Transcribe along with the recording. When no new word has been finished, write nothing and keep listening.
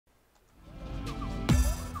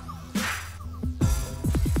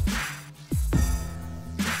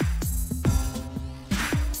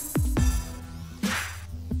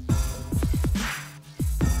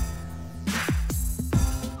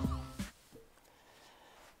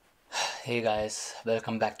Hey guys,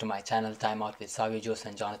 welcome back to my channel Time Out with Savio Jose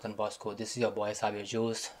and Jonathan Bosco. This is your boy Savio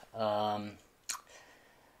Jose.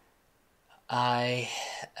 I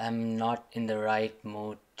am not in the right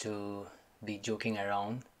mood to be joking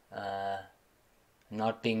around, uh,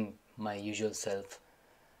 not being my usual self.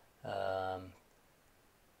 Um,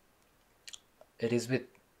 it is with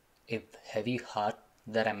a heavy heart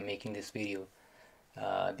that I'm making this video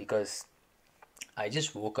because I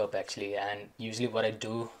just woke up actually, and usually what I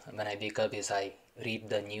do when I wake up is I read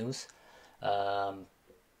the news. Um,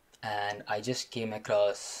 and I just came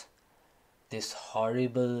across this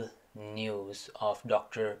horrible news of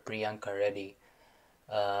Dr. Priyanka Reddy,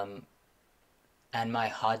 um, and my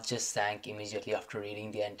heart just sank immediately after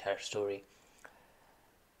reading the entire story.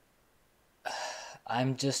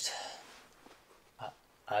 I'm just,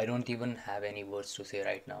 I don't even have any words to say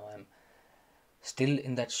right now. I'm still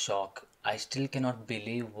in that shock. I still cannot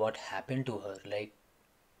believe what happened to her. Like,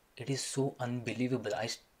 it is so unbelievable.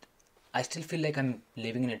 I still feel like I'm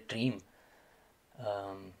living in a dream.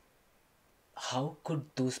 How could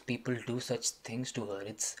those people do such things to her?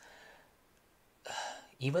 It's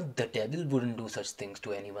even the devil wouldn't do such things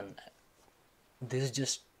to anyone. This is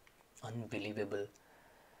just unbelievable.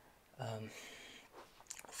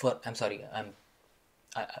 For I'm sorry, I,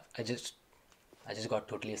 I I just I just got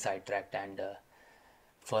totally sidetracked, and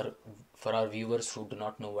for for our viewers who do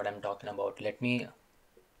not know what I'm talking about, let me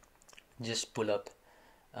just pull up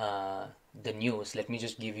the news. Let me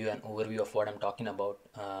just give you an overview of what I'm talking about.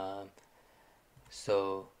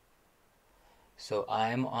 So so I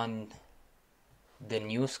am on the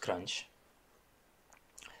news crunch.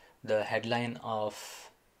 The headline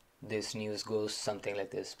of this news goes something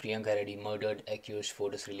like this: Priyanka Reddy murdered, accused,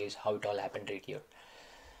 photos released. How it all happened right here.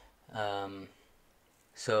 Um,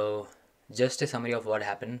 so, just a summary of what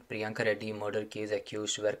happened. Priyanka Reddy murder case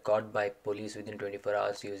accused were caught by police within 24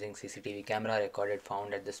 hours using CCTV camera recorded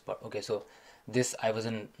found at the spot. Okay, so this I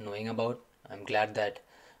wasn't knowing about. I'm glad that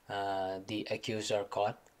the accused are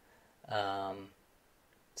caught. Um,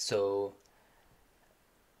 so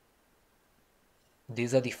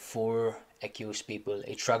these are the four accused people.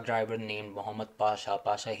 A truck driver named Mohammed Pasha.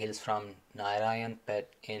 Pasha hails from Narayan Pet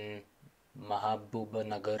in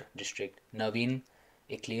Mahabubnagar district. Naveen,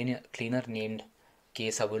 a cleaner named K.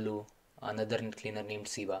 Savulu, another cleaner named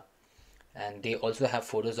Siva. And they also have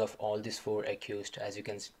photos of all these four accused, as you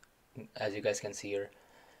guys can see here.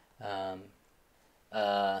 Um,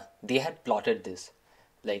 they had plotted this,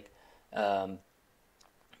 like, um,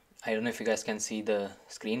 I don't know if you guys can see the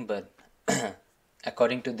screen, but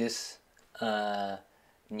according to this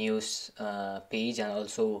news page and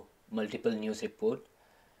also multiple news report,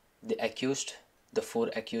 the accused, the four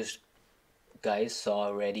accused guys saw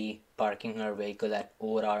Reddy parking her vehicle at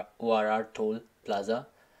ORR toll plaza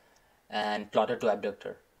and plotted to abduct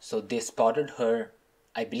her. So they spotted her,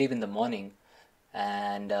 I believe, in the morning,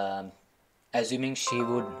 and assuming she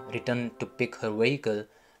would return to pick her vehicle,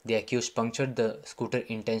 the accused punctured the scooter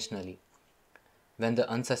intentionally. When the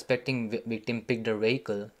unsuspecting victim picked her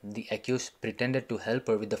vehicle, the accused pretended to help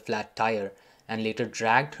her with the flat tire and later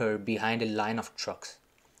dragged her behind a line of trucks.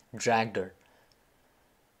 Dragged her.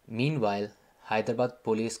 Meanwhile, Hyderabad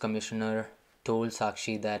Police Commissioner told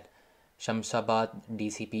Sakshi that Shamshabad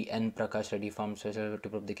DCP N. Prakash Reddy formed special to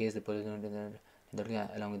prove the case. The police along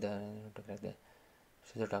with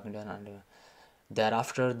the talking to an.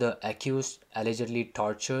 Thereafter, the accused allegedly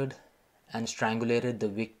tortured and strangulated the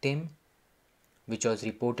victim, which was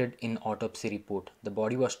reported in autopsy report. The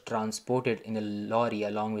body was transported in a lorry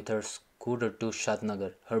along with her scooter to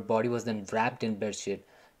Shadnagar. Her body was then wrapped in bedsheet,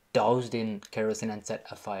 doused in kerosene and set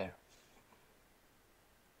afire.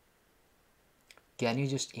 Can you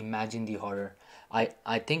just imagine the horror?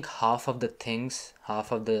 I think half of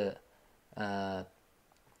the uh,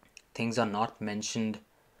 things are not mentioned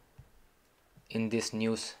in this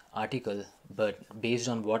news article, but based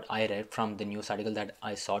on what I read from the news article that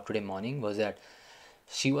I saw today morning was that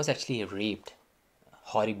she was actually raped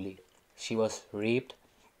horribly. She was raped,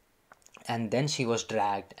 and then she was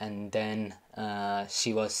dragged, and then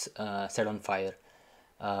she was set on fire.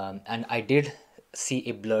 And I did see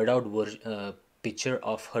a blurred out picture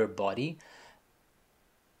of her body.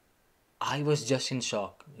 I was just in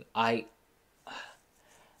shock. I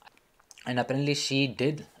And apparently she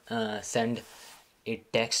did send a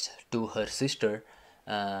text to her sister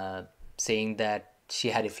saying that she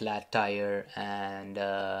had a flat tire, and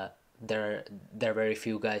there were a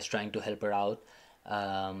few guys trying to help her out,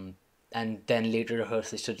 and then later her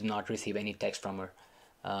sister did not receive any text from her.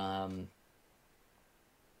 um,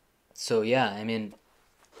 so yeah, I mean,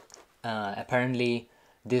 apparently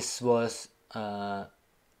this was a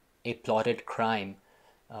plotted crime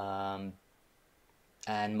Um,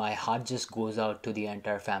 and my heart just goes out to the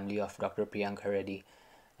entire family of Dr. Priyanka Reddy.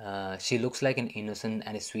 She looks like an innocent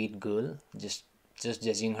and a sweet girl, just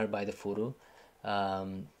judging her by the photo,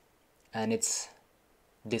 um, and it's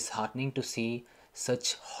disheartening to see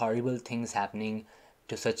such horrible things happening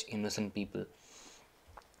to such innocent people.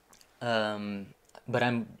 Um, but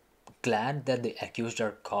I'm glad that the accused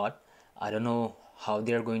are caught. I don't know how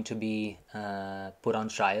they are going to be put on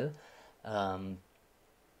trial, um,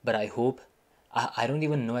 but I hope. I don't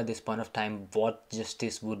even know at this point of time what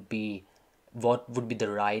justice would be, what would be the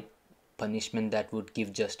right punishment that would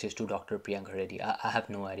give justice to Dr. Priyanka Reddy. I have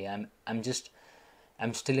no idea. I'm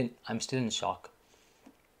still in shock.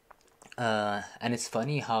 And it's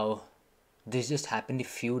funny how this just happened a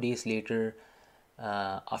few days later,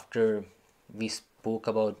 after we spoke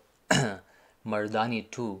about Mardani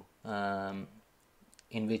too,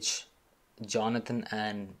 in which Jonathan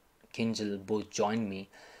and Kinjal both joined me,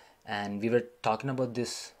 and we were talking about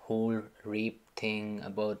this whole rape thing,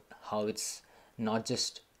 about how it's not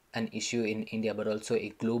just an issue in India but also a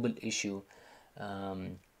global issue.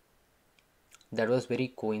 Um, that was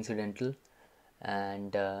very coincidental,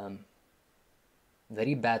 and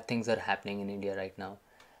very bad things are happening in India right now.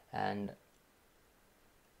 And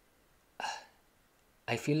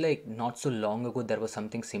I feel like not so long ago there was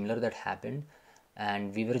something similar that happened,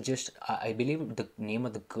 and we were just I believe the name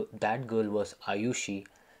of that girl was Ayushi,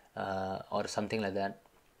 or something like that,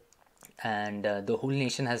 and the whole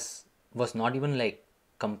nation has was not even like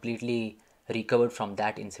completely recovered from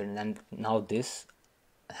that incident, and now this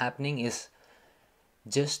happening is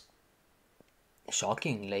just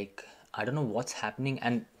shocking. Like, I don't know what's happening,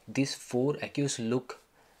 and these four accused look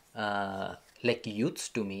like youths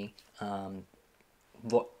to me.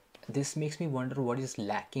 What this makes me wonder what is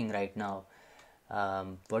lacking right now.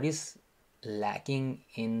 What is lacking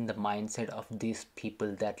in the mindset of these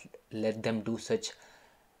people that let them do such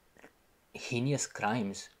heinous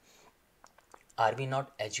crimes? Are we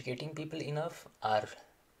not educating people enough? Are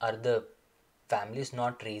the families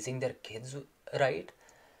not raising their kids right?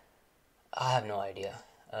 I have no idea.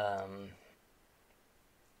 Um,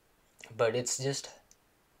 but it's just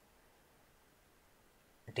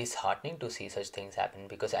disheartening to see such things happen,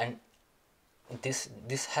 because and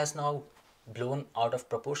this has now blown out of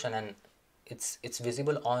proportion, and it's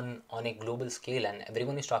visible on a global scale, and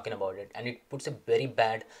everyone is talking about it, and it puts a very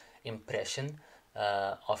bad impression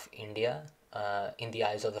of India in the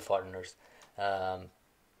eyes of the foreigners. um,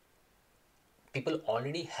 People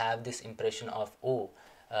already have this impression of, oh,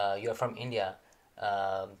 you're from India,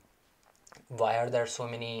 um, why are there so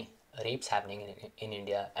many rapes happening in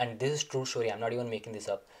India? And this is true story. I'm not even making this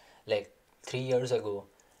up. Like 3 years ago,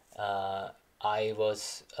 uh, I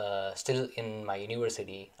was still in my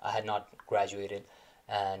university. I had not graduated,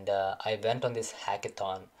 and I went on this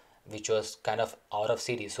hackathon, which was kind of out of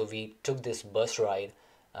city. So we took this bus ride.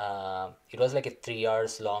 It was like a 3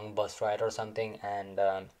 hours long bus ride or something, and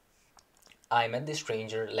I met this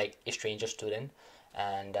stranger, like a stranger student,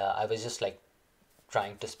 and I was just like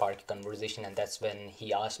trying to spark a conversation, and that's when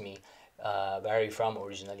he asked me, where are you from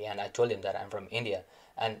originally? And I told him that I'm from India.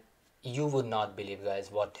 And you would not believe, guys,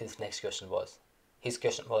 what his next question was. His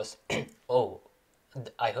question was, oh,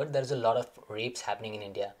 I heard there's a lot of rapes happening in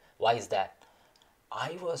India. Why is that?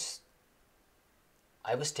 I was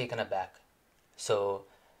I was taken aback. So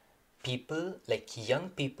people, like young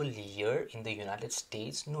people here in the United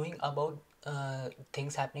States, knowing about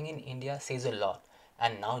things happening in India says a lot.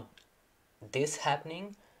 And now this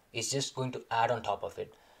happening is just going to add on top of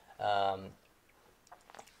it. Um,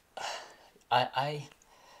 I, I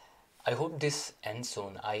I hope this ends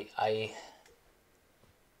soon. I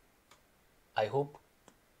hope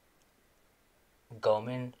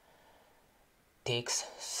government takes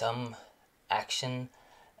some action,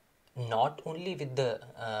 not only with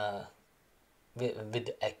with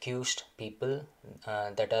the accused people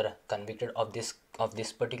that are convicted of this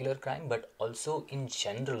particular crime, but also in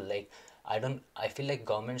general. Like, I feel like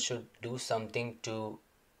government should do something to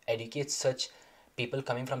educate such people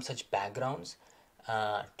coming from such backgrounds,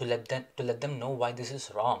 to let them know why this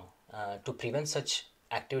is wrong, to prevent such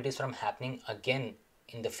activities from happening again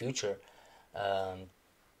in the future. um,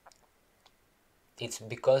 it's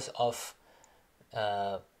because of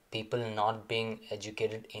uh, people not being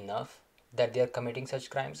educated enough that they are committing such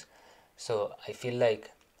crimes. So I feel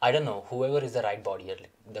like, I don't know, whoever is the right body here,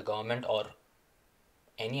 like the government or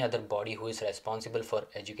any other body who is responsible for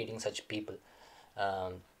educating such people,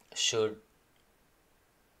 um, should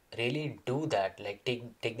really do that. Like,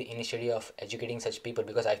 take the initiative of educating such people,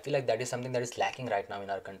 because I feel like that is something that is lacking right now in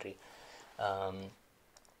our country. um,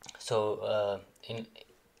 so in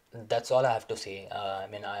that's all I have to say.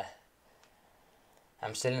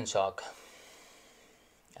 I'm still in shock,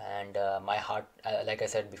 and my heart, like I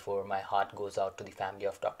said before, my heart goes out to the family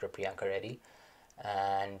of Dr. Priyanka Reddy.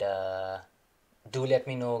 And do let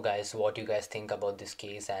me know, guys, what you guys think about this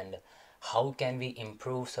case, and how can we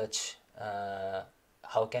improve such.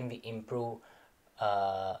 How can we improve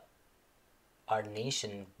uh, our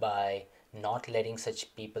nation by not letting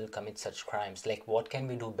such people commit such crimes? Like, what can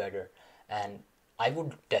we do better? And I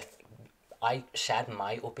would I shared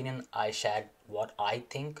my opinion, I shared what I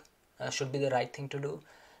think should be the right thing to do,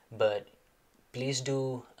 but please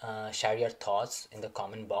do share your thoughts in the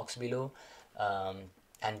comment box below, um,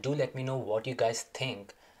 and do let me know what you guys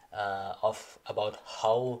think of about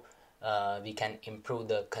how we can improve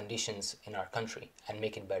the conditions in our country and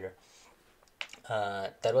make it better.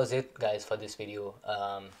 That was it, guys, for this video.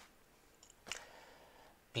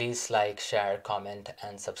 Please like, share, comment,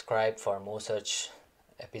 and subscribe for more such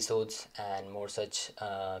episodes and more such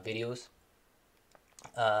videos.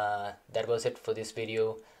 That was it for this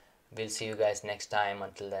video. We'll see you guys next time.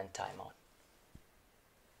 Until then, time out.